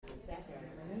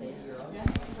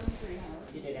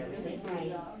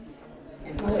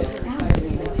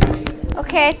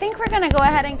Okay, I think we're going to go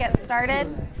ahead and get started.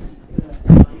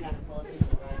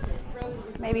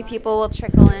 Maybe people will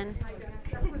trickle in.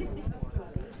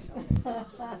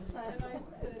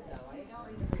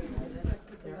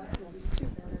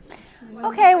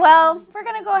 Okay, well, we're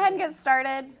going to go ahead and get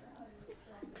started.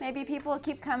 Maybe people will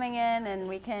keep coming in and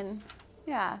we can,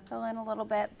 fill in a little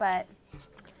bit, but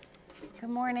good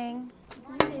morning.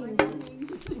 Good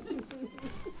morning.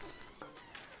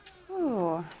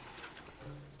 Ooh.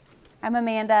 I'm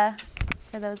Amanda,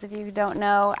 for those of you who don't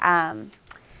know.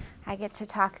 I get to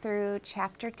talk through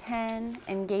Chapter 10,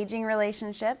 Engaging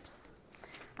Relationships,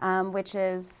 which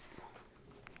is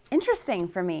interesting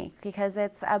for me because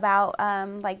it's about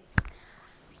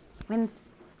when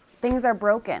things are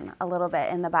broken a little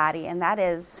bit in the body, and that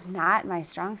is not my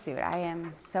strong suit. I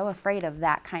am so afraid of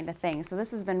that kind of thing. So this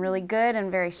has been really good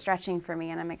and very stretching for me,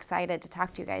 and I'm excited to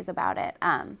talk to you guys about it.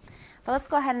 But let's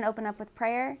go ahead and open up with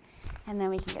prayer, and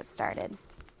then we can get started.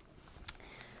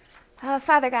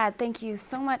 Father God, thank you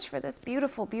so much for this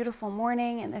beautiful, beautiful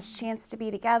morning and this chance to be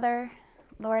together.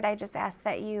 Lord, I just ask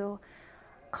that you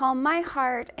calm my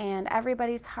heart and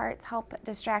everybody's hearts, help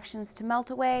distractions to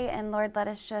melt away, and Lord, let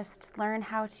us just learn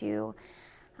how to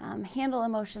handle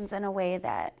emotions in a way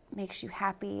that makes you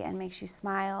happy and makes you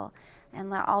smile, and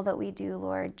let all that we do,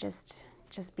 Lord, just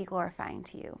be glorifying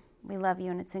to you. We love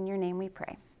you, and it's in your name we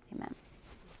pray. Amen.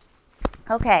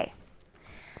 Okay,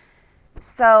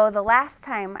 so the last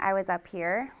time I was up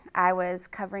here, I was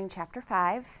covering Chapter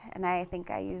 5, and I think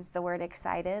I used the word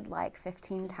excited like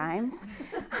 15 times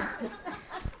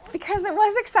because it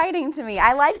was exciting to me.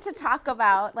 I like to talk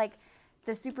about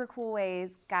the super cool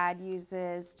ways God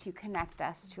uses to connect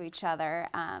us to each other,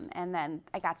 and then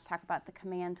I got to talk about the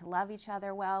command to love each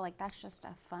other well. That's just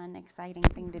a fun, exciting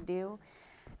thing to do.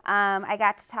 I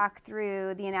got to talk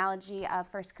through the analogy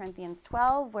of 1 Corinthians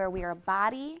 12, where we are a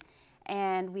body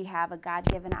and we have a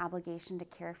God-given obligation to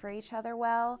care for each other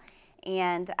well,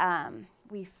 and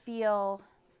we feel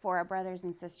for our brothers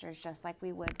and sisters just like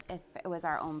we would if it was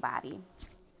our own body.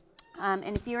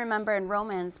 And if you remember in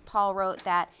Romans, Paul wrote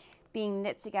that being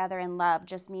knit together in love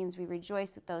just means we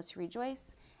rejoice with those who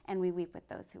rejoice and we weep with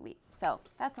those who weep. So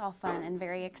that's all fun and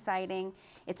very exciting.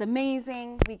 It's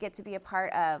amazing. We get to be a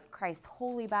part of Christ's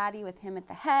holy body with him at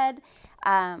the head.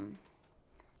 I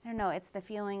don't know, it's the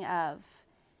feeling of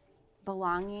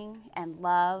belonging and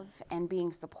love and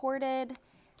being supported.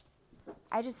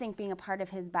 I just think being a part of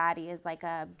his body is like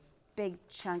a big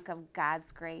chunk of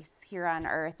God's grace here on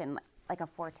earth and like a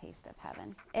foretaste of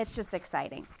heaven. It's just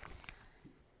exciting.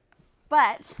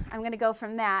 But I'm going to go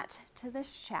from that to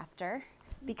this chapter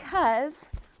because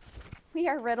we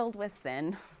are riddled with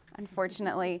sin,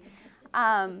 unfortunately.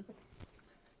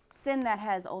 Sin that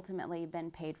has ultimately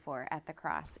been paid for at the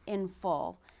cross in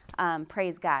full.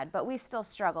 Praise God. But we still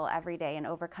struggle every day in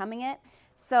overcoming it.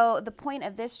 So the point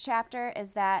of this chapter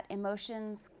is that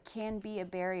emotions can be a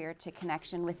barrier to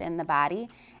connection within the body,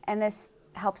 and this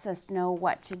helps us know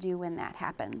what to do when that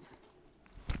happens.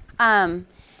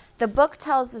 The book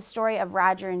tells the story of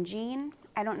Roger and Jean.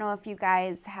 I don't know if you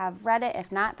guys have read it.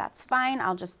 If not, that's fine.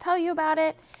 I'll just tell you about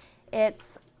it.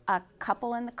 It's a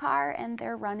couple in the car, and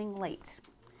they're running late.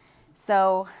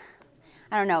 So,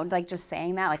 I don't know, just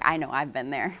saying that, I know I've been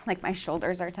there. My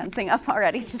shoulders are tensing up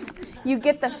already. Just, you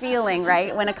get the feeling,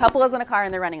 right? When a couple is in a car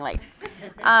and they're running late.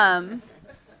 Not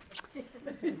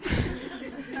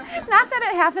that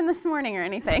it happened this morning or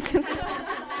anything. It's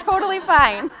totally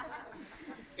fine.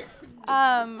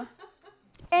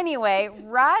 Anyway,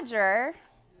 Roger,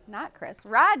 not Chris,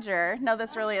 Roger, no,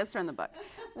 this really is from the book.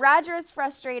 Roger is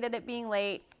frustrated at being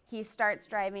late. He starts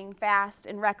driving fast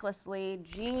and recklessly.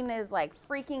 Jean is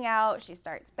freaking out. She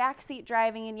starts backseat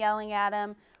driving and yelling at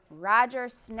him. Roger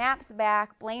snaps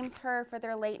back, blames her for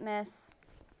their lateness.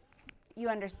 You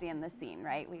understand the scene,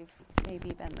 right? We've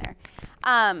maybe been there.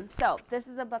 So this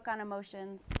is a book on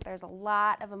emotions. There's a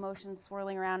lot of emotions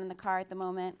swirling around in the car at the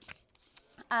moment.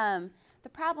 The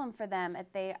problem for them is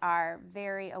they are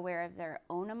very aware of their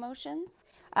own emotions,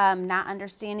 not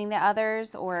understanding the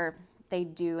others, or they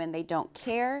do and they don't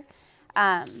care.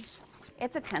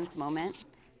 It's a tense moment.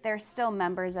 They're still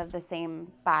members of the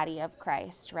same body of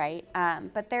Christ, right?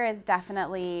 But there is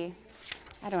definitely,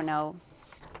 a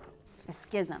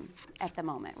schism at the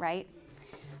moment, right?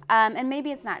 And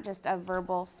maybe it's not just a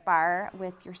verbal spar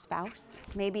with your spouse.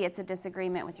 Maybe it's a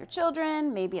disagreement with your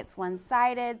children. Maybe it's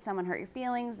one-sided. Someone hurt your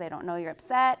feelings. They don't know you're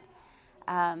upset.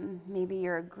 Maybe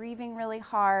you're grieving really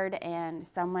hard and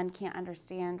someone can't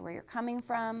understand where you're coming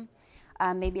from.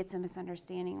 Maybe it's a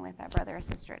misunderstanding with a brother or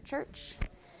sister at church.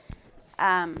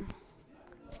 Have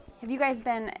you guys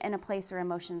been in a place where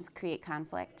emotions create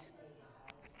conflict?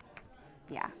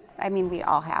 Yeah, I mean, we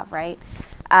all have, right?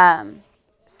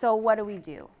 So what do we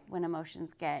do when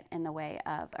emotions get in the way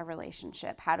of a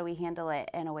relationship? How do we handle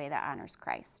it in a way that honors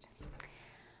Christ?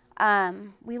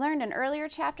 We learned in earlier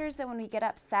chapters that when we get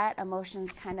upset,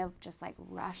 emotions kind of just like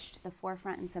rush to the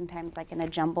forefront and sometimes like in a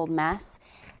jumbled mess.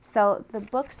 So the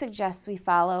book suggests we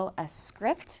follow a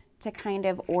script to kind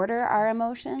of order our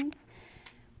emotions,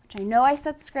 which I know I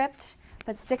said script,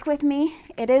 but stick with me.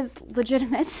 It is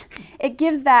legitimate. It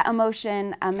gives that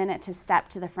emotion a minute to step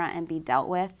to the front and be dealt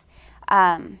with.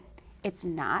 It's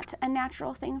not a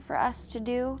natural thing for us to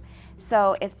do.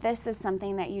 So if this is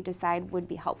something that you decide would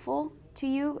be helpful to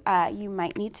you, you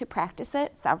might need to practice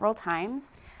it several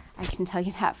times. I can tell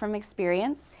you that from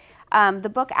experience.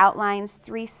 The book outlines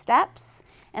 3 steps,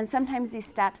 and sometimes these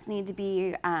steps need to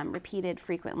be repeated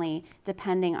frequently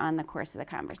depending on the course of the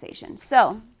conversation.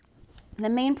 So the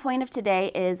main point of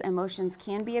today is emotions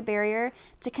can be a barrier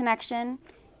to connection.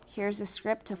 Here's a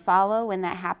script to follow when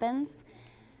that happens.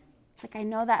 Like, I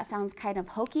know that sounds kind of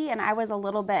hokey, and I was a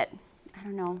little bit, I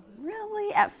don't know,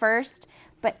 really at first,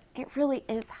 but it really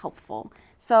is helpful.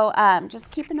 So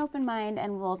just keep an open mind,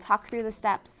 and we'll talk through the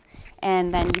steps,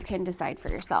 and then you can decide for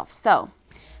yourself. So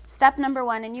step number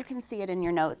 1, and you can see it in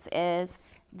your notes, is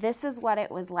this is what it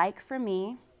was like for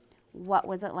me. What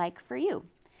was it like for you?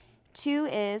 2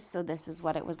 is, so this is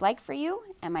what it was like for you.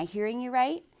 Am I hearing you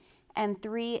right? And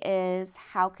 3 is,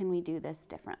 how can we do this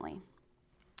differently?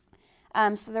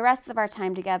 So the rest of our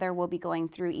time together, we'll be going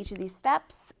through each of these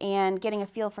steps and getting a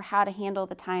feel for how to handle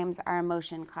the times our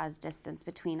emotion caused distance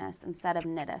between us instead of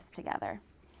knit us together.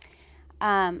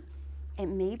 It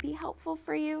may be helpful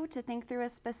for you to think through a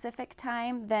specific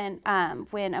time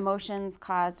when emotions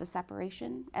caused a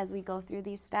separation as we go through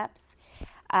these steps.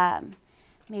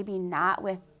 Maybe not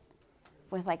with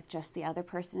like just the other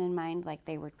person in mind, like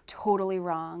they were totally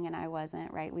wrong and I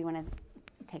wasn't, right? We want to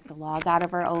take the log out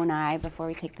of our own eye before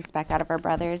we take the speck out of our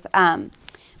brother's. But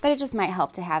it just might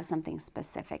help to have something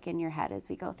specific in your head as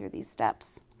we go through these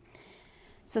steps.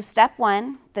 So step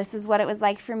 1, this is what it was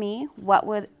like for me. What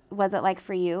was it like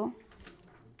for you?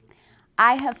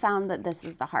 I have found that this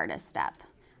is the hardest step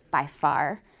by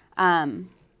far. When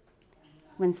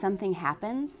something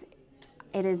happens,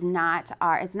 it's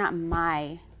not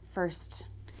my first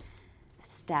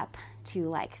step to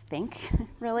like think,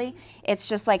 really. It's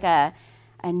just like a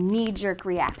knee-jerk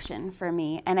reaction for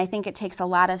me. And I think it takes a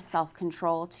lot of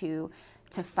self-control to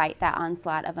fight that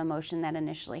onslaught of emotion that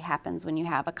initially happens when you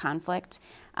have a conflict,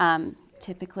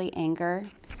 typically anger.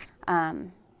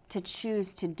 To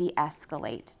choose to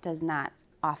de-escalate does not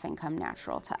often come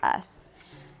natural to us.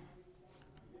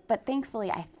 But thankfully,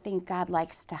 I think God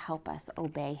likes to help us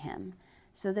obey him.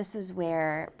 So this is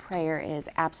where prayer is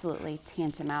absolutely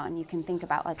tantamount. And you can think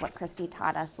about like what Christy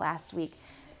taught us last week.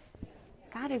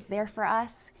 God is there for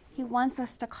us. He wants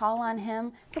us to call on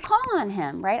him. So call on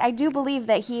him, right? I do believe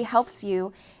that he helps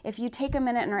you. If you take a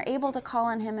minute and are able to call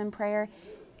on him in prayer,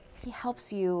 he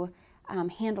helps you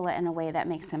handle it in a way that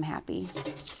makes him happy.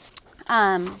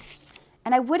 And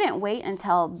I wouldn't wait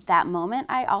until that moment.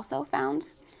 I also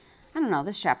found, I don't know,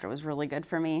 this chapter was really good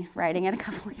for me, writing it a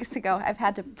couple weeks ago. I've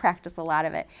had to practice a lot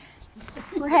of it.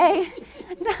 Pray.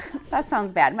 That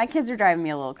sounds bad. My kids are driving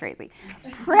me a little crazy.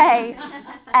 Pray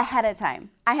ahead of time.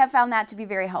 I have found that to be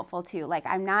very helpful too. Like,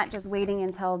 I'm not just waiting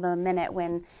until the minute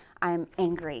when I'm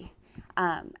angry.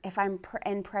 If I'm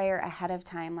in prayer ahead of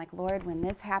time, like, Lord, when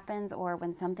this happens or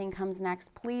when something comes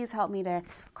next, please help me to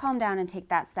calm down and take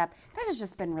that step. That has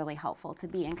just been really helpful to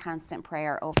be in constant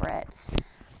prayer over it.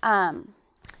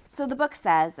 So the book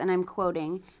says, and I'm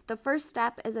quoting, the first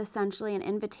step is essentially an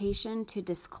invitation to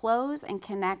disclose and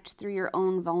connect through your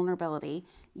own vulnerability.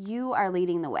 You are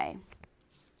leading the way.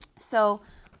 So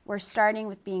we're starting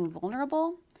with being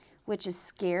vulnerable, which is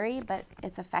scary, but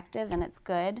it's effective and it's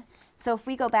good. So if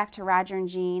we go back to Roger and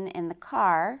Jean in the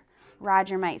car,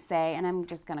 Roger might say, and I'm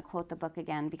just going to quote the book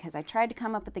again because I tried to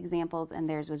come up with examples and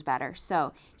theirs was better.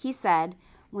 So he said,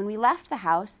 when we left the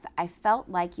house, I felt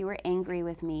like you were angry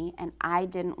with me and I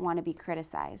didn't want to be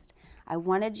criticized. I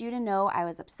wanted you to know I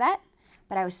was upset,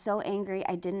 but I was so angry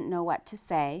I didn't know what to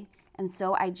say, and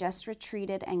so I just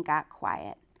retreated and got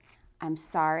quiet. I'm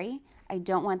sorry. I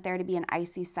don't want there to be an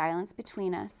icy silence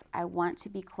between us. I want to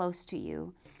be close to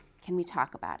you. Can we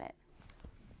talk about it?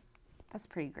 That's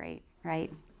pretty great,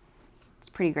 right? It's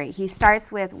pretty great. He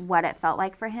starts with what it felt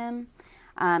like for him.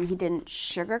 He didn't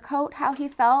sugarcoat how he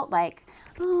felt, like,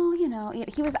 oh,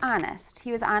 he was honest.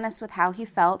 He was honest with how he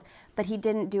felt, but he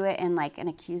didn't do it in like an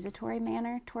accusatory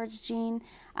manner towards Jean.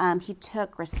 He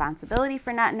took responsibility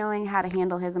for not knowing how to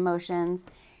handle his emotions.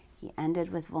 He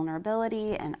ended with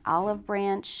vulnerability and olive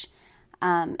branch,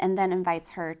 and then invites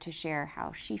her to share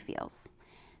how she feels.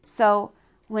 So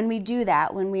when we do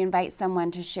that, when we invite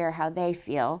someone to share how they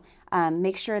feel,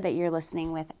 make sure that you're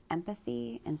listening with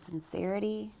empathy and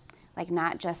sincerity, like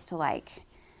not just to like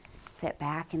sit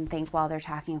back and think while they're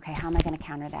talking, okay, how am I going to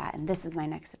counter that? And this is my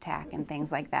next attack and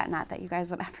things like that. Not that you guys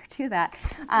would ever do that,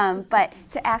 but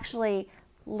to actually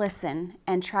listen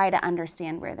and try to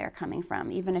understand where they're coming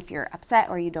from, even if you're upset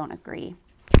or you don't agree.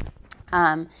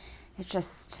 It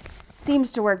just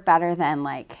seems to work better than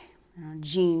like,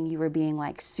 Jean, you were being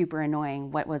like super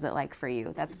annoying. What was it like for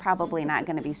you? That's probably not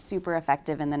going to be super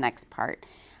effective in the next part.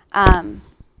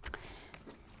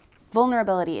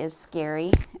 Vulnerability is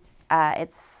scary.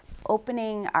 It's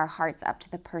opening our hearts up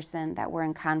to the person that we're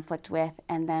in conflict with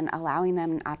and then allowing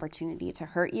them an opportunity to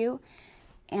hurt you.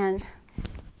 And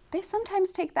they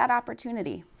sometimes take that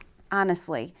opportunity,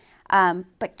 honestly.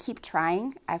 But keep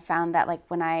trying. I found that like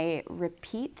when I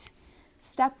repeat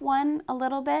step one a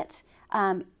little bit,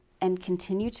 and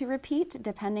continue to repeat,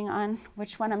 depending on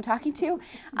which one I'm talking to,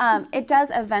 it does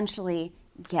eventually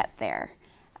get there.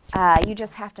 You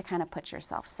just have to kind of put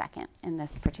yourself second in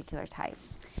this particular type.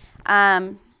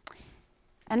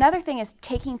 Another thing is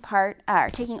taking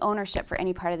ownership for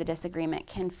any part of the disagreement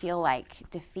can feel like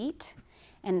defeat.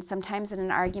 And sometimes in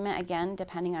an argument, again,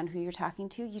 depending on who you're talking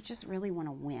to, you just really want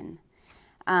to win.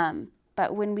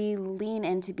 But when we lean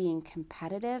into being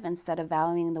competitive instead of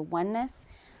valuing the oneness,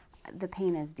 the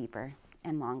pain is deeper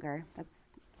and longer. That's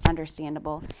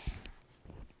understandable.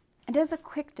 And as a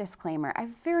quick disclaimer, I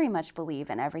very much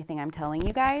believe in everything I'm telling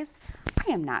you guys.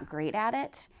 I am not great at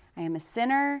it. I am a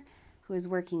sinner who is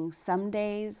working some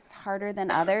days harder than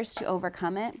others to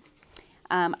overcome it.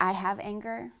 I have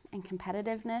anger and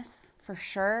competitiveness for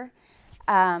sure.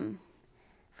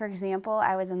 For example,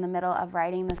 I was in the middle of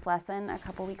writing this lesson a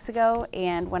couple weeks ago,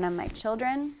 and one of my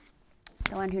children,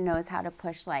 the one who knows how to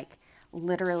push like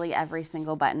literally every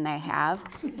single button I have,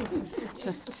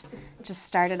 just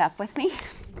started up with me.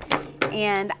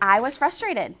 And I was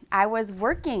frustrated. I was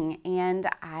working and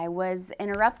I was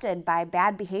interrupted by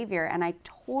bad behavior, and I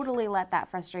totally let that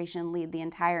frustration lead the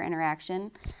entire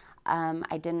interaction.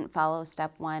 I didn't follow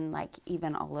step one like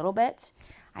even a little bit.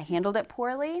 I handled it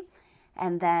poorly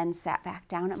and then sat back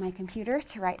down at my computer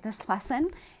to write this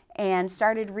lesson and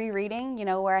started rereading,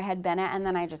 where I had been at, and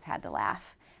then I just had to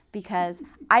laugh because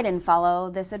I didn't follow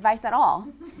this advice at all,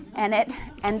 and it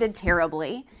ended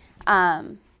terribly.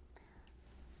 But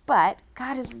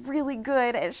God is really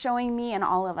good at showing me and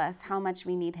all of us how much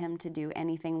we need Him to do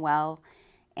anything well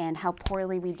and how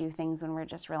poorly we do things when we're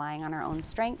just relying on our own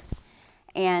strength.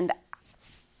 And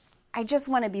I just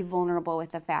want to be vulnerable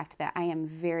with the fact that I am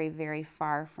very, very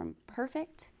far from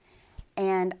perfect,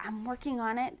 and I'm working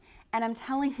on it. And I'm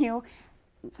telling you,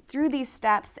 through these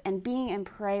steps and being in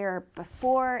prayer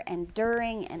before and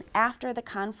during and after the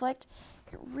conflict,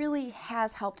 it really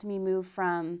has helped me move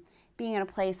from being in a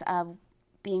place of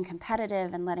being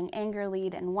competitive and letting anger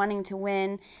lead and wanting to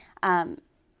win, and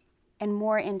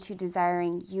more into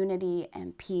desiring unity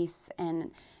and peace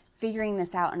and figuring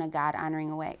this out in a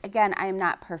God-honoring way. Again, I am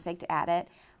not perfect at it,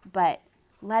 but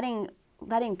letting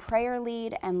prayer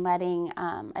lead and letting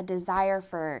a desire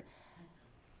for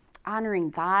honoring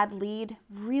God lead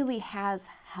really has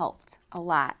helped a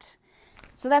lot.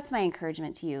 So that's my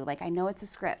encouragement to you. Like, I know it's a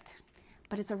script,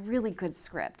 but it's a really good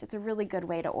script. It's a really good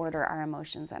way to order our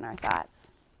emotions and our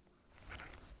thoughts.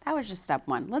 That was just step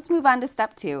one. Let's move on to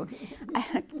step two.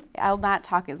 I'll not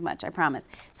talk as much, I promise.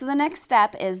 So the next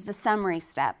step is the summary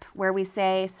step, where we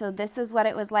say, so this is what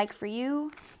it was like for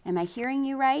you. Am I hearing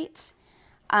you right?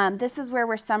 This is where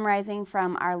we're summarizing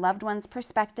from our loved one's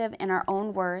perspective in our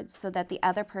own words so that the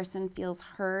other person feels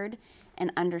heard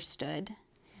and understood.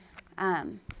 I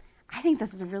think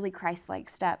this is a really Christ-like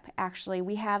step, actually.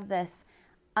 We have this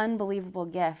unbelievable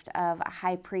gift of a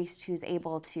high priest who's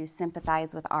able to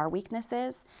sympathize with our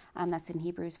weaknesses. That's in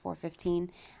Hebrews 4:15,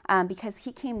 because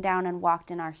he came down and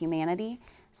walked in our humanity.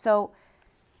 So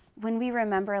when we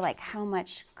remember like how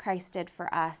much Christ did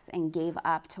for us and gave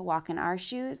up to walk in our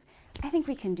shoes, I think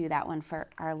we can do that one for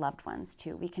our loved ones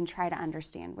too. We can try to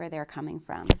understand where they're coming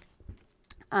from.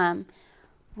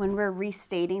 When we're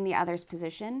restating the other's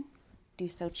position, do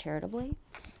so charitably.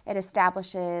 It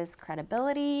establishes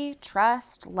credibility,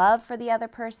 trust, love for the other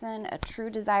person, a true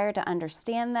desire to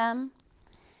understand them.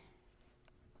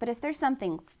 But if there's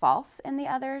something false in the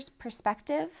other's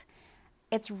perspective,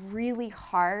 it's really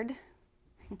hard.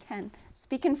 Again,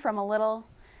 speaking from a little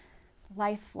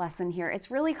life lesson here, it's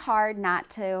really hard not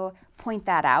to point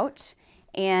that out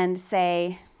and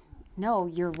say, no,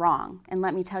 you're wrong, and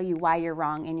let me tell you why you're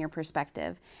wrong in your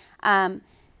perspective.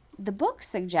 The book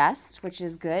suggests, which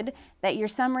is good, that your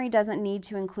summary doesn't need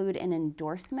to include an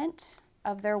endorsement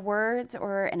of their words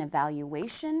or an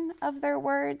evaluation of their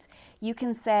words. You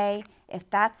can say, if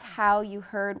that's how you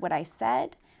heard what I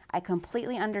said, I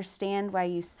completely understand why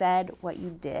you said what you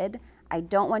did. I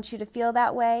don't want you to feel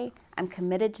that way. I'm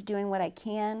committed to doing what I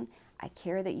can. I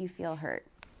care that you feel hurt.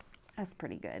 That's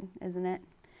pretty good, isn't it?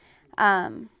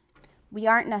 We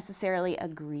aren't necessarily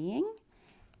agreeing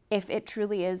if it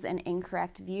truly is an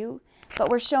incorrect view, but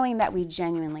we're showing that we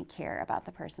genuinely care about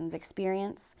the person's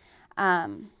experience.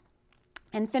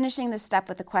 And finishing this step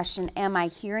with the question, am I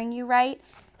hearing you right?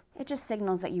 It just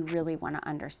signals that you really want to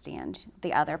understand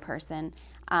the other person.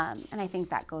 And I think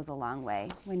that goes a long way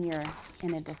when you're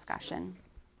in a discussion.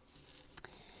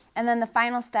 And then the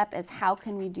final step is, how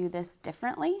can we do this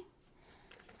differently?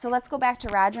 So let's go back to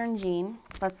Roger and Jean.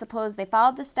 Let's suppose they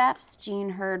followed the steps. Jean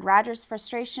heard Roger's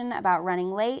frustration about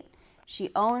running late. She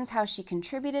owns how she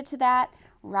contributed to that.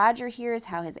 Roger hears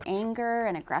how his anger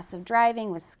and aggressive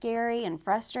driving was scary and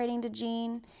frustrating to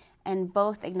Jean, and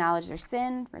both acknowledge their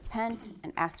sin, repent,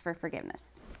 and ask for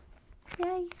forgiveness.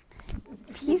 Yay.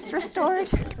 Peace restored.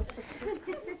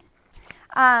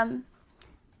 I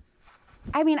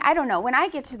don't know. When I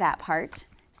get to that part,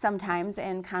 sometimes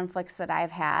in conflicts that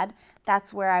I've had,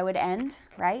 that's where I would end,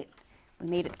 right? We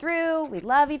made it through, we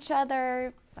love each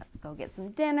other, let's go get some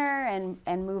dinner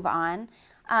and move on.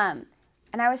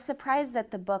 And I was surprised that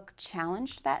the book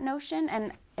challenged that notion,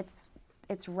 and it's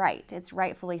right. It's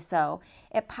rightfully so.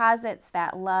 It posits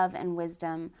that love and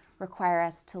wisdom require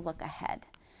us to look ahead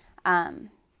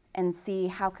and see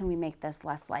how can we make this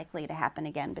less likely to happen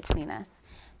again between us.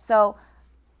 So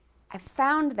I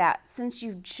found that since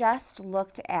you've just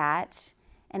looked at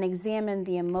and examined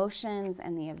the emotions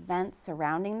and the events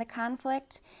surrounding the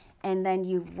conflict, and then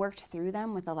you've worked through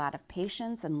them with a lot of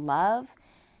patience and love,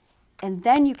 and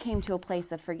then you came to a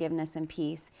place of forgiveness and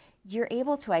peace, you're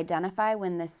able to identify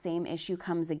when this same issue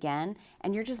comes again,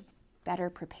 and you're just better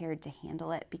prepared to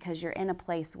handle it because you're in a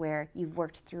place where you've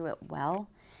worked through it well.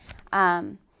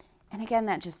 And again,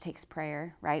 that just takes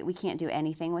prayer, right? We can't do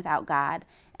anything without God,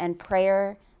 and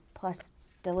prayer plus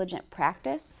diligent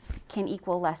practice can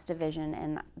equal less division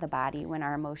in the body when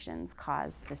our emotions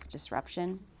cause this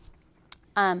disruption.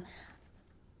 I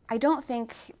don't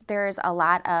think there's a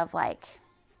lot of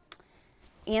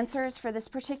answers for this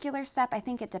particular step. I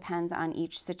think it depends on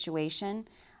each situation.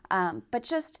 But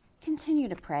just continue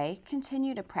to pray,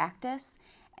 continue to practice.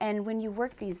 And when you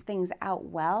work these things out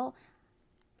well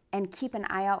and keep an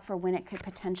eye out for when it could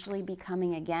potentially be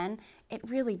coming again, it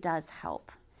really does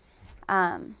help.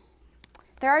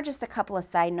 There are just a couple of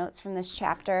side notes from this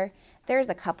chapter. There's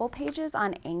a couple pages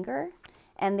on anger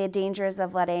and the dangers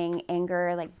of letting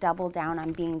anger double down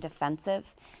on being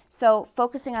defensive. So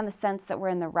focusing on the sense that we're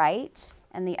in the right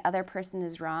and the other person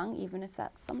is wrong, even if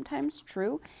that's sometimes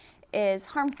true, is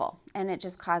harmful, and it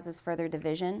just causes further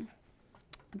division.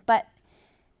 But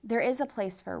there is a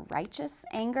place for righteous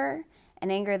anger, an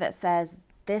anger that says,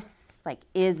 this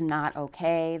is not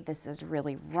okay, this is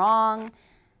really wrong.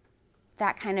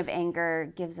 That kind of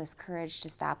anger gives us courage to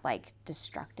stop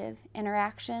destructive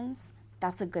interactions.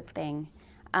 That's a good thing.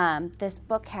 This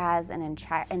book has an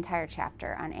entire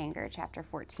chapter on anger, chapter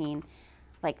 14.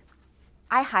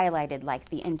 I highlighted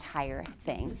the entire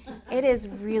thing. It is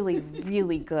really,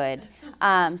 really good.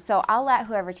 So I'll let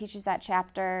whoever teaches that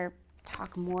chapter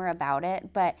talk more about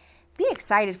it, but be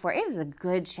excited for it. It is a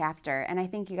good chapter, and I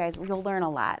think you guys, you'll learn a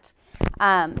lot.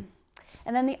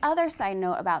 And then the other side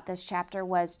note about this chapter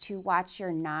was to watch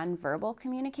your nonverbal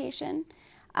communication.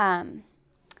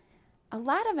 A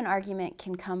lot of an argument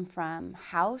can come from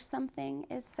how something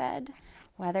is said,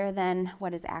 rather than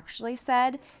what is actually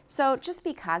said. So just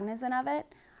be cognizant of it.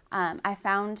 I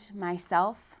found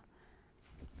myself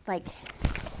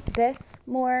this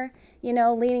more,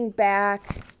 leaning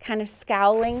back, kind of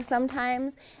scowling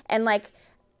sometimes. And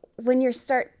when you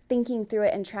start thinking through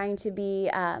it and trying to be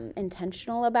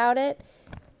intentional about it,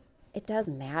 it does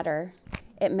matter.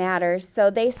 It matters.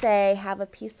 So they say, have a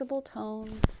peaceable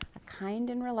tone, a kind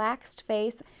and relaxed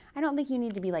face. I don't think you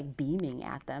need to be beaming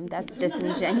at them. That's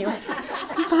disingenuous.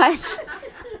 But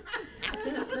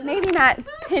maybe not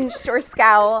pinched or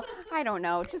scowl. I don't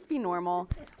know. Just be normal.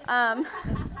 None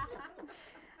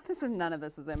of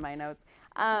this is in my notes.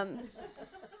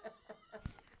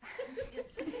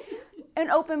 An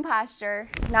open posture,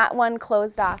 not one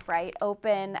closed off, right?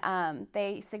 Open.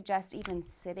 They suggest even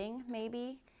sitting,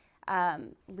 maybe,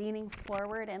 leaning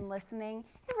forward and listening.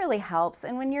 It really helps.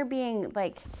 And when you're being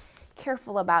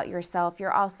careful about yourself,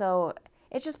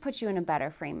 it just puts you in a better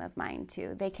frame of mind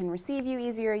too. They can receive you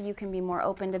easier. You can be more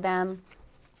open to them.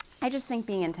 I just think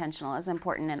being intentional is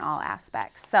important in all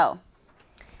aspects. So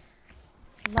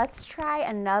let's try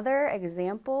another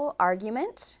example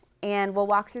argument and we'll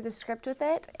walk through the script with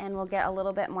it, and we'll get a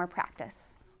little bit more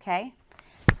practice, okay?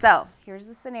 So here's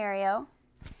the scenario.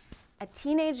 A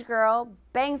teenage girl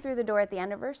banged through the door at the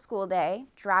end of her school day,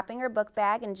 dropping her book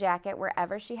bag and jacket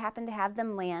wherever she happened to have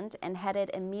them land, and headed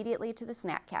immediately to the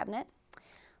snack cabinet.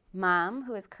 Mom,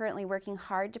 who is currently working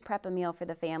hard to prep a meal for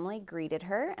the family, greeted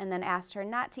her and then asked her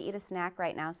not to eat a snack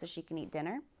right now so she can eat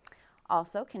dinner.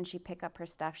 Also, can she pick up her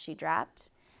stuff she dropped?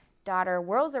 Daughter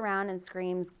whirls around and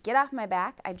screams, "Get off my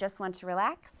back, I just want to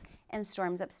relax," and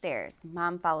storms upstairs.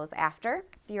 Mom follows after,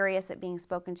 furious at being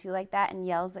spoken to like that, and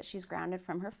yells that she's grounded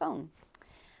from her phone.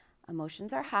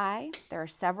 Emotions are high, there are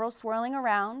several swirling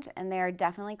around, and they are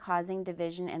definitely causing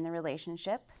division in the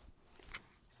relationship.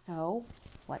 So,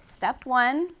 what's step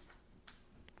one?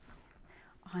 It's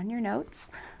on your notes.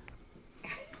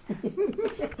 Hey,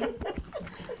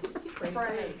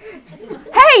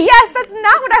 yes, that's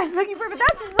not what I was looking for, but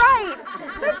that's right.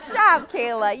 Good job,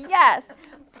 Kayla. Yes.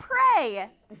 Pray.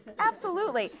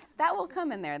 Absolutely. That will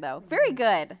come in there, though. Very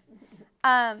good. You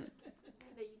don't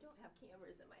have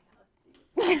cameras at my house, do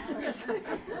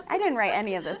you? I didn't write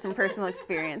any of this from personal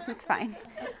experience. It's fine.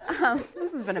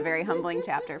 This has been a very humbling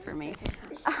chapter for me.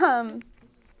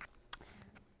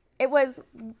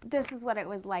 This is what it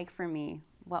was like for me.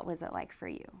 What was it like for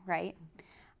you, right?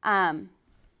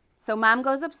 So mom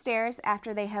goes upstairs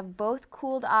after they have both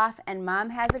cooled off, and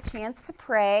mom has a chance to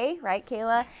pray, right,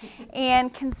 Kayla?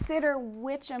 And consider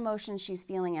which emotions she's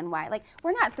feeling and why. Like,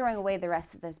 we're not throwing away the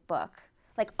rest of this book.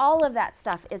 Like, all of that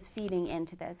stuff is feeding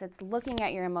into this. It's looking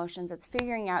at your emotions. It's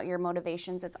figuring out your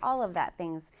motivations. It's all of that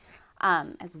things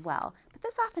as well. But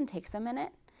this often takes a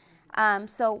minute.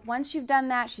 So once you've done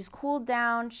that, she's cooled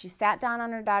down. She sat down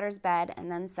on her daughter's bed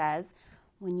and then says,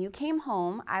 "When you came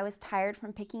home, I was tired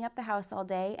from picking up the house all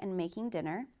day and making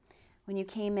dinner. When you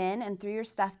came in and threw your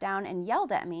stuff down and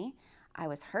yelled at me, I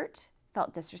was hurt,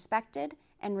 felt disrespected,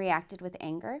 and reacted with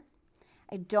anger.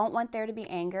 I don't want there to be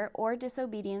anger or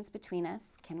disobedience between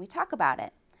us. Can we talk about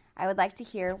it? I would like to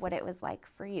hear what it was like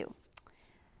for you."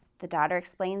 The daughter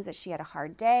explains that she had a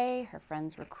hard day, her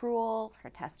friends were cruel, her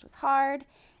test was hard,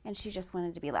 and she just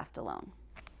wanted to be left alone.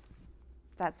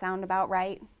 Does that sound about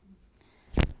right?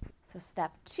 So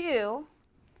step 2,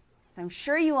 as I'm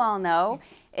sure you all know,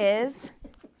 is,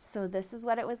 so this is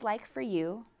what it was like for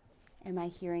you. Am I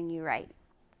hearing you right?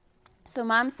 So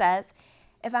mom says,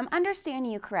 if I'm understanding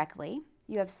you correctly,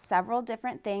 you have several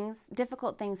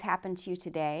difficult things happen to you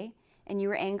today, and you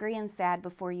were angry and sad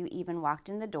before you even walked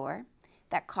in the door.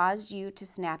 That caused you to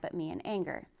snap at me in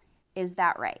anger. Is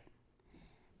that right?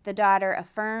 The daughter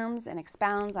affirms and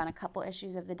expounds on a couple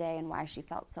issues of the day and why she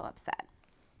felt so upset.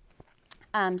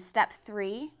 Step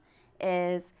 3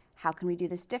 is, how can we do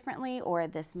this differently, or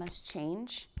this must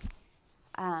change?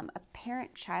 A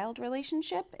parent-child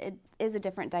relationship, it is a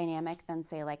different dynamic than,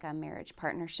 say, like a marriage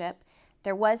partnership.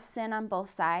 There was sin on both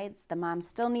sides. The mom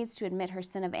still needs to admit her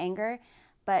sin of anger,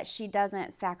 but she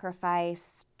doesn't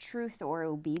sacrifice truth or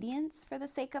obedience for the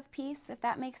sake of peace, if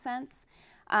that makes sense.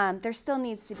 There still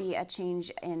needs to be a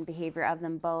change in behavior of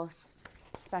them both,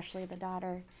 especially the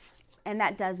daughter, and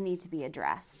that does need to be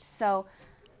addressed. So,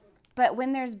 but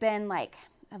when there's been like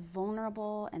a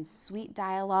vulnerable and sweet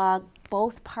dialogue,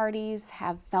 both parties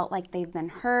have felt like they've been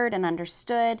heard and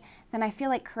understood, then I feel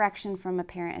like correction from a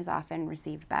parent is often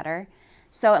received better.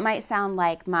 So it might sound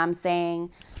like mom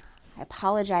saying, "I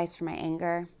apologize for my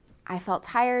anger. I felt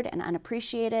tired and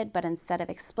unappreciated, but instead of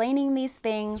explaining these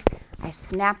things, I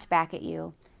snapped back at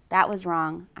you. That was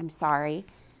wrong. I'm sorry.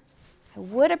 I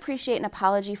would appreciate an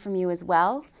apology from you as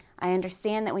well. I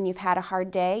understand that when you've had a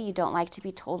hard day, you don't like to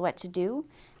be told what to do,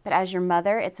 but as your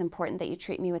mother, it's important that you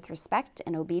treat me with respect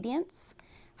and obedience.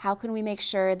 How can we make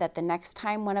sure that the next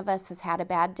time one of us has had a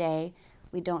bad day,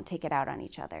 we don't take it out on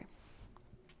each other?"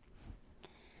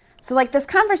 So like this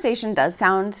conversation does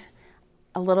sound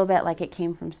a little bit like it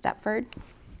came from Stepford.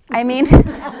 I mean,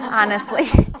 honestly,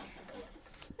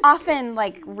 often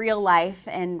like real life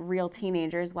and real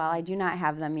teenagers, while I do not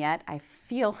have them yet, I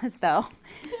feel as though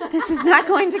this is not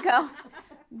going to go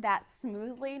that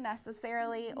smoothly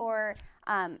necessarily. Or,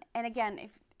 and again,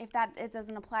 if that it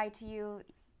doesn't apply to you,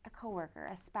 a coworker,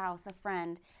 a spouse, a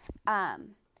friend,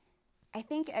 I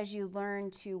think as you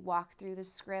learn to walk through the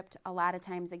script, a lot of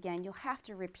times, again, you'll have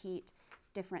to repeat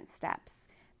different steps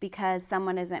because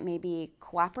someone isn't maybe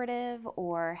cooperative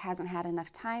or hasn't had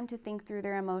enough time to think through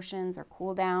their emotions or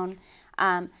cool down.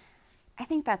 I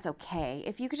think that's okay.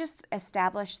 If you could just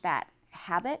establish that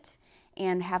habit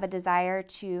and have a desire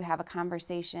to have a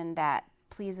conversation that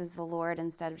pleases the Lord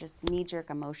instead of just knee-jerk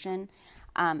emotion,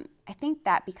 I think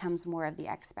that becomes more of the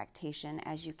expectation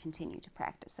as you continue to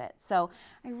practice it. So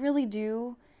I really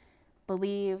do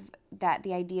believe that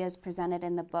the ideas presented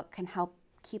in the book can help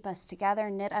keep us together,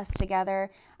 knit us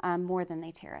together more than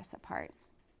they tear us apart.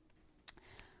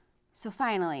 So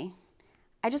finally,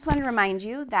 I just want to remind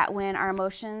you that when our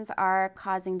emotions are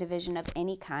causing division of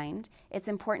any kind, it's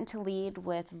important to lead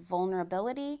with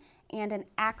vulnerability and an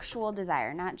actual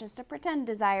desire, not just a pretend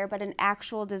desire, but an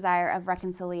actual desire of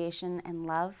reconciliation and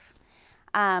love.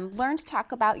 Learn to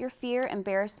talk about your fear,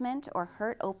 embarrassment, or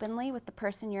hurt openly with the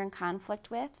person you're in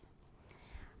conflict with.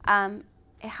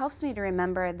 It helps me to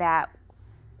remember that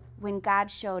when God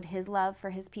showed his love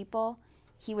for his people,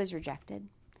 he was rejected.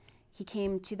 He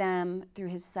came to them through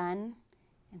his son,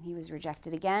 and he was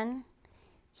rejected again.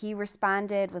 He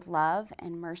responded with love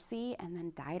and mercy and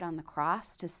then died on the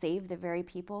cross to save the very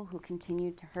people who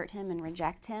continued to hurt him and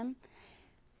reject him.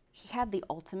 He had the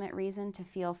ultimate reason to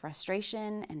feel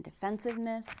frustration and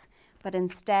defensiveness, but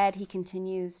instead he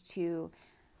continues to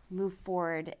move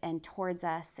forward and towards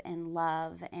us in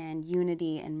love and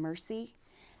unity and mercy.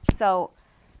 So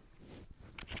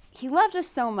he loved us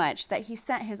so much that he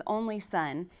sent his only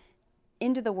son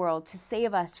into the world to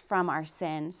save us from our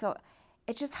sin. So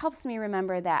it just helps me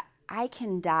remember that I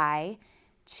can die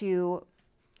to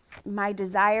my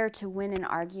desire to win an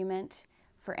argument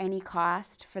for any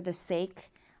cost for the sake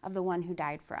of the one who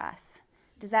died for us.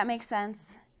 Does that make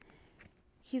sense?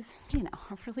 He's,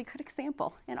 a really good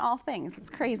example in all things.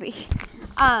 It's crazy.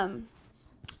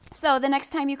 So the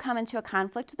next time you come into a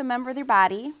conflict with a member of your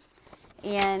body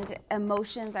and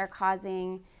emotions are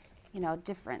causing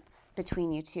difference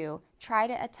between you two, try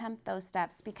to attempt those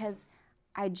steps, because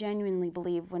I genuinely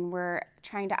believe when we're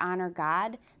trying to honor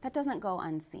God, that doesn't go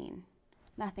unseen.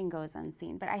 Nothing goes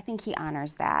unseen, but I think he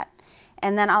honors that.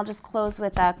 And then I'll just close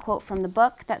with a quote from the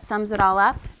book that sums it all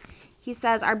up. He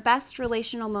says, "Our best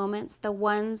relational moments, the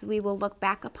ones we will look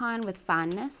back upon with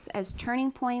fondness as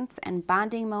turning points and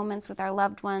bonding moments with our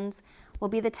loved ones, will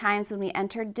be the times when we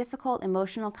enter difficult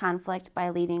emotional conflict by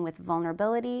leading with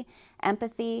vulnerability,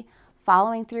 empathy,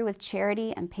 following through with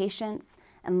charity and patience,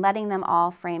 and letting them all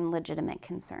frame legitimate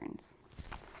concerns."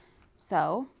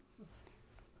 So,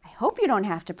 I hope you don't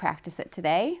have to practice it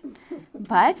today,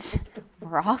 but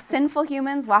we're all sinful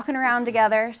humans walking around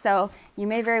together, so you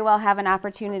may very well have an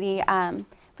opportunity,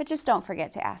 but just don't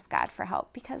forget to ask God for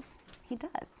help, because he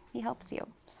does. He helps you.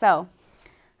 So,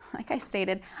 like I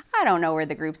stated, I don't know where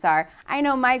the groups are. I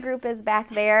know my group is back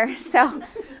there, so.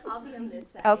 I'll be on this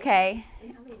side. Okay.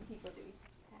 And how many people do we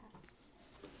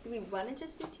have? Do we want to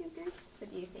just do 2 groups? What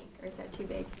do you think? Or is that too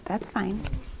big? That's fine.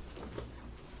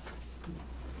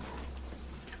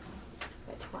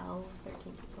 But 12,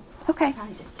 13 people. Okay.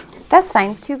 Probably just 2 groups. That's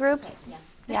fine. 2 groups. Yeah.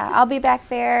 Yeah, I'll be back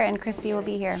there and Christy will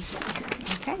be here.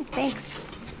 Okay, thanks.